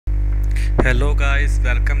Hello guys,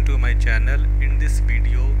 welcome to my channel. In this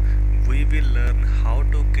video we will learn how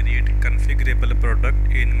to create configurable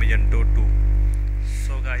product in Magento 2.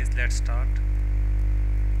 So guys, let's start.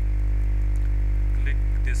 Click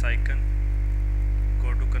this icon,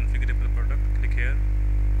 go to configurable product, click here.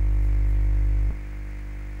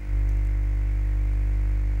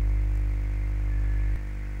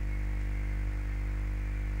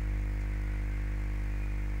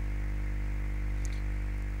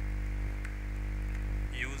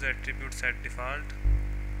 Use attributes at default.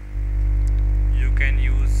 You can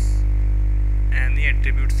use any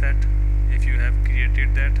attribute set if you have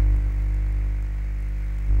created that.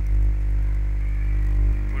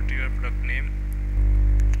 Put your product name.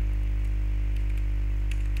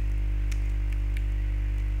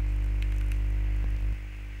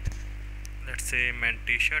 Let's say men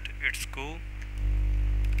t-shirt, it's cool.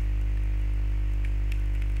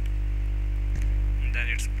 Then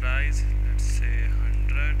its price, let's say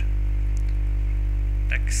 100.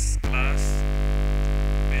 Text class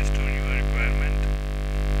based on your requirement.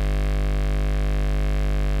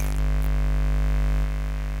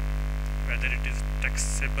 Whether it is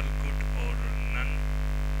taxable good or none.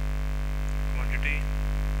 Quantity,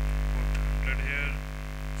 put 100 here.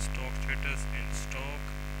 Stock status, in stock.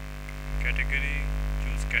 Category,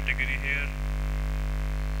 choose category here.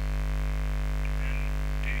 And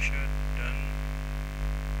t-shirt, done.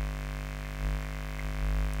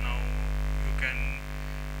 Now you can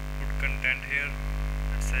put content here.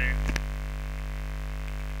 Let's say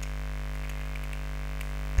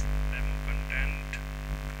demo content,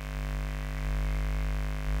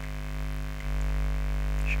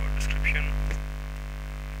 short description.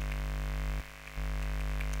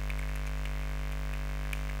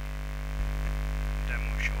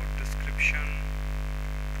 Demo short description.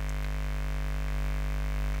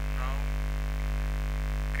 Now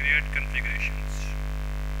create configurations.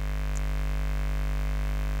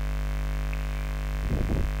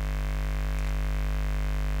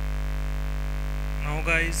 Now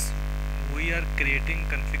guys, we are creating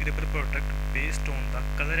configurable product based on the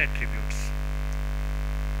color attributes.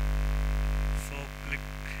 So click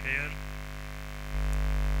here.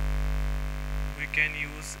 We can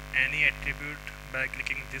use any attribute by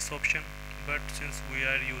clicking this option, but since we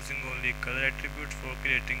are using only color attributes for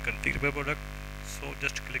creating configurable product, so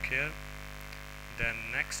just click here, then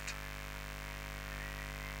next.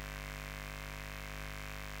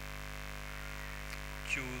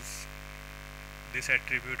 Choose this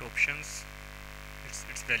attribute options,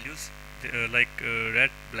 its values, like red,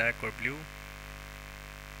 black or blue.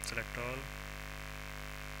 Select all.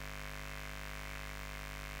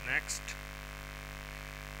 Next.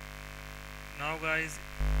 Now guys,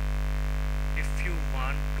 if you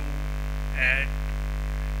want to add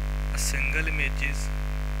a single images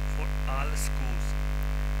for all schools,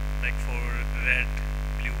 like for red,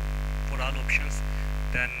 blue, for all options,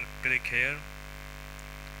 then click here.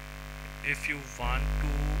 If you want to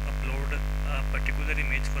upload a particular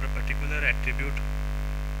image for a particular attribute,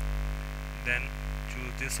 then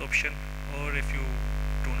choose this option. Or if you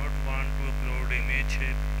do not want to upload image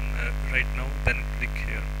right now, then click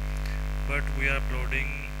here. But we are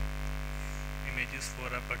uploading images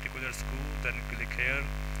for a particular school, then click here,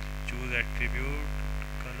 choose attribute,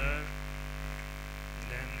 color,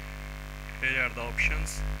 then here are the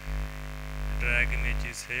options. Drag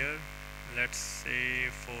images here. Let's say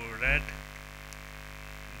for red,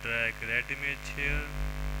 drag red image here.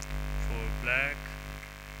 For black,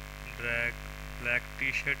 drag black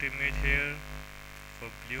t-shirt image here. For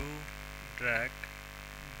blue, drag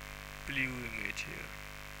blue image here.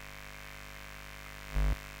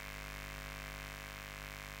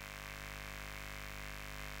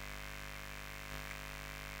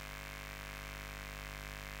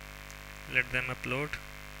 Let them upload.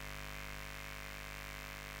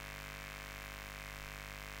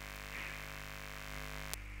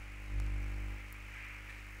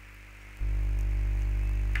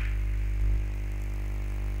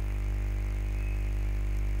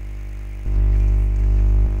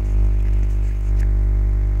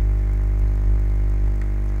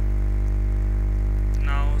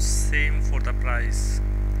 Same for the price,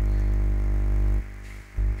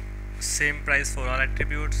 same price for all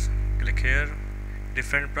attributes, click here.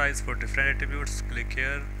 Different price for different attributes, click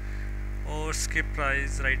here. Or skip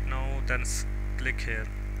price right now, then click here.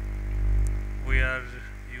 We are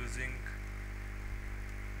using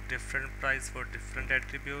different price for different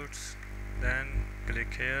attributes, then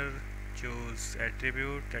click here, choose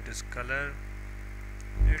attribute, that is color,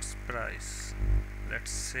 its price.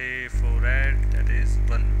 Let's say for red, that is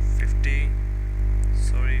 150,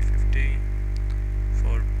 sorry 50.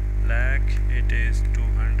 For black, it is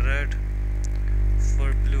 200.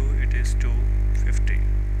 For blue it is 250.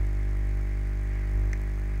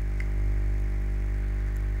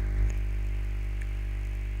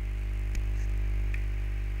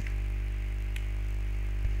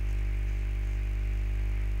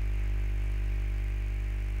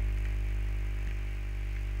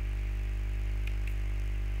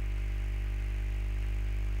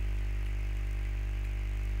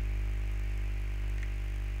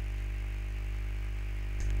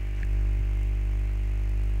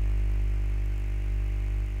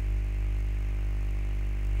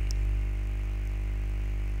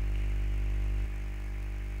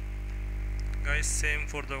 Guys, same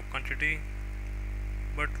for the quantity,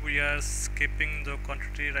 but we are skipping the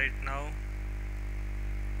quantity right now.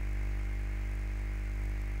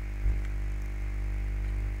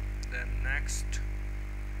 Then next,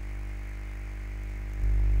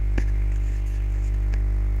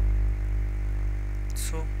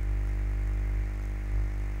 so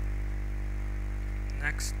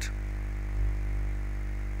next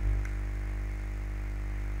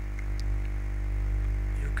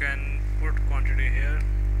you can put quantity here.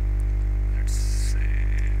 Let's say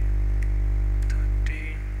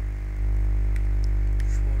 30,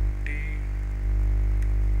 40,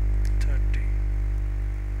 30.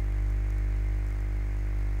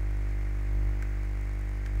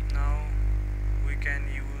 Now we can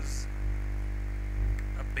use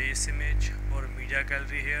a base image or media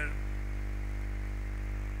gallery here.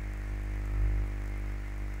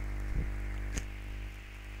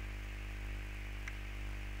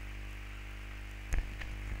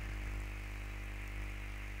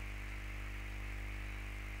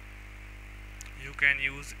 You can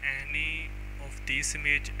use any of these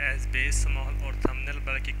image as base, small or thumbnail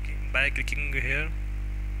by clicking here,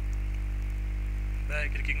 by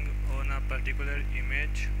clicking on a particular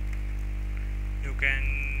image. You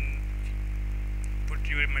can put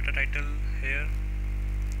your meta title here.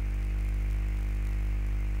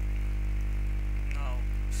 Now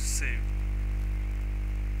save.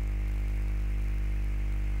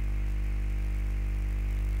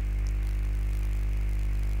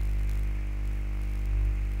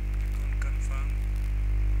 Confirm.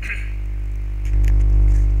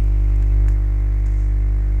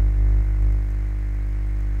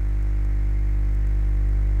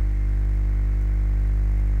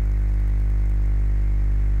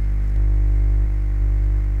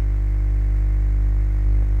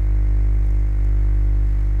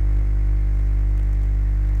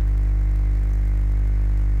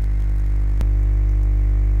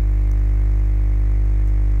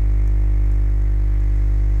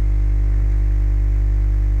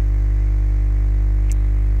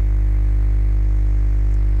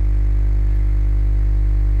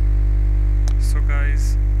 So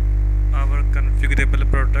guys, our configurable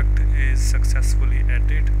product is successfully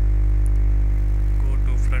added. Go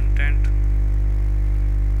to front end.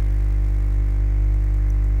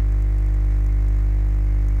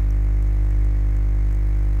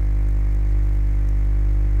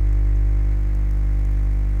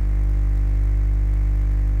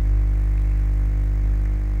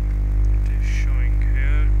 It is showing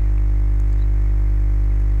here.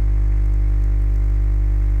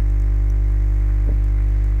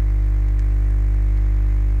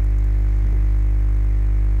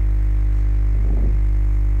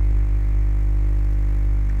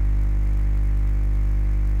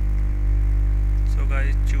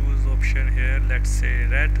 Guys, choose option here. Let's say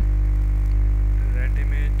red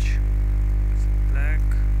image, black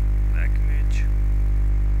image.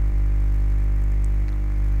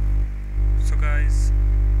 So guys,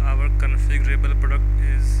 our configurable product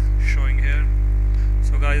is showing here.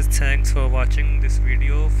 So guys, thanks for watching this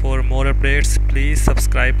video. For more updates, please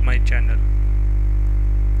subscribe my channel.